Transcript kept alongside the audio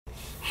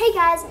Hey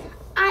guys,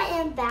 I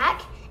am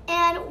back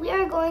and we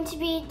are going to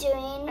be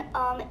doing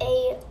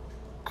a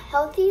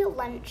healthy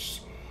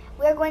lunch.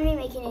 We are going to be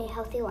making a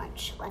healthy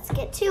lunch. Let's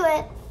get to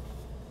it.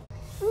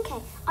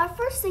 Okay, our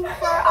first thing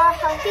for our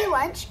healthy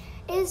lunch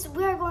is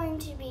we are going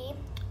to be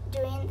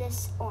doing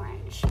this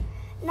orange.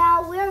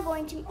 Now we are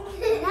going to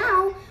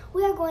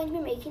be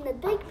making the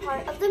big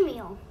part of the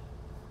meal.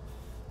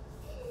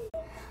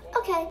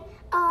 Okay,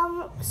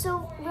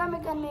 so we're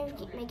going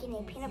to be making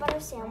a peanut butter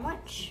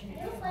sandwich.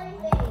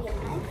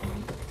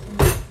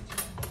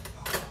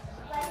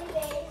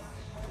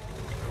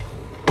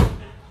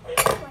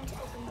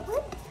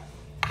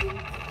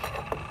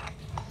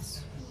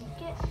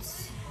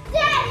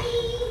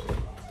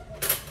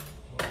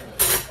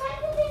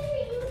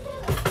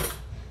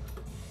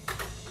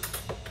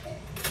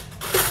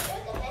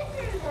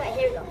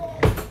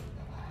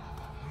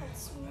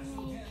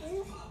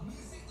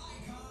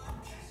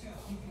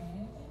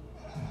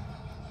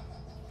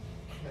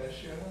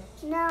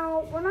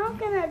 Now, we're not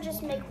going to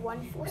just make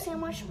one full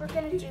sandwich, we're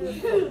going to do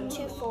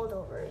 2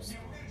 foldovers.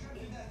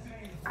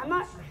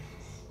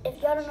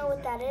 If y'all don't know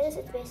what that is,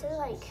 it's basically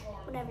like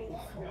whenever you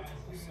fold.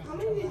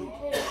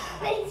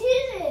 I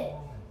did it!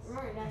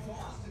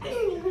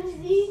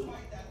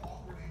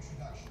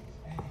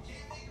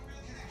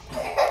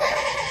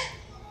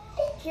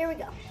 Here we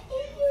go.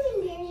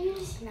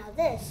 Now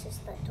this is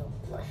the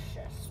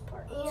delicious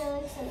part.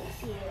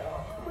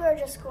 We're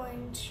just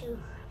going to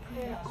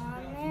put it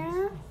on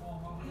there.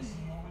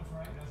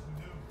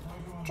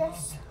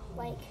 Just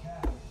like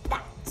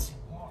that.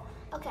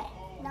 Okay,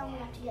 now we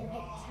have to get a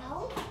paper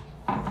towel.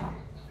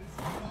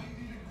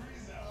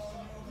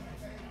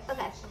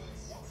 Okay.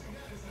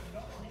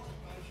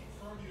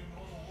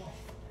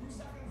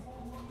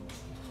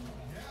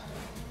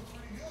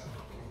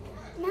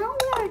 Now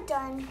we are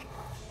done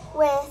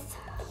with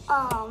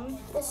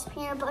this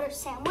peanut butter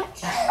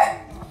sandwich.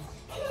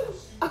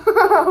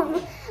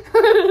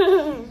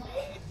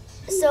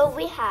 So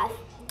we have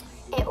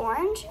an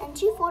orange and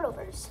 2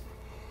 foldovers.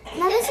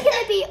 Now this is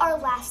going to be our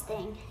last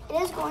thing. It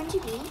is going to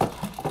be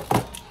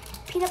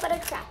peanut butter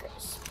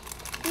crackers.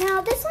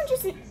 Now this one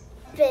isn't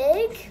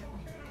big,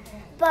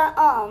 but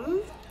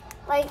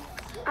like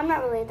I'm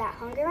not really that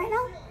hungry right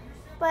now,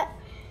 but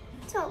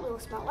it's a little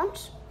small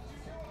lunch.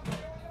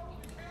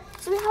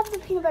 So we have the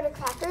peanut butter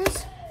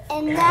crackers,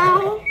 and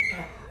now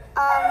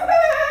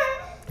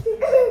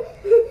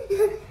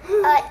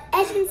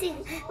as you can see,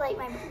 like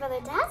my brother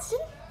Daston,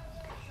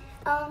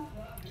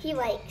 he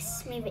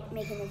likes me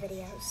making the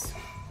videos.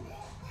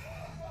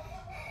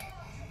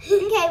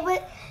 Okay,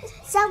 but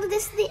sadly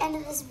this is the end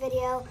of this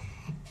video.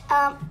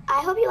 I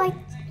hope you liked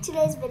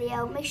today's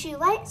video. Make sure you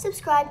like,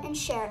 subscribe, and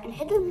share, and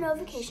hit the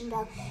notification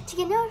bell to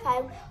get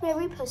notified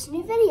whenever we post a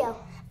new video.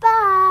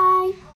 Bye!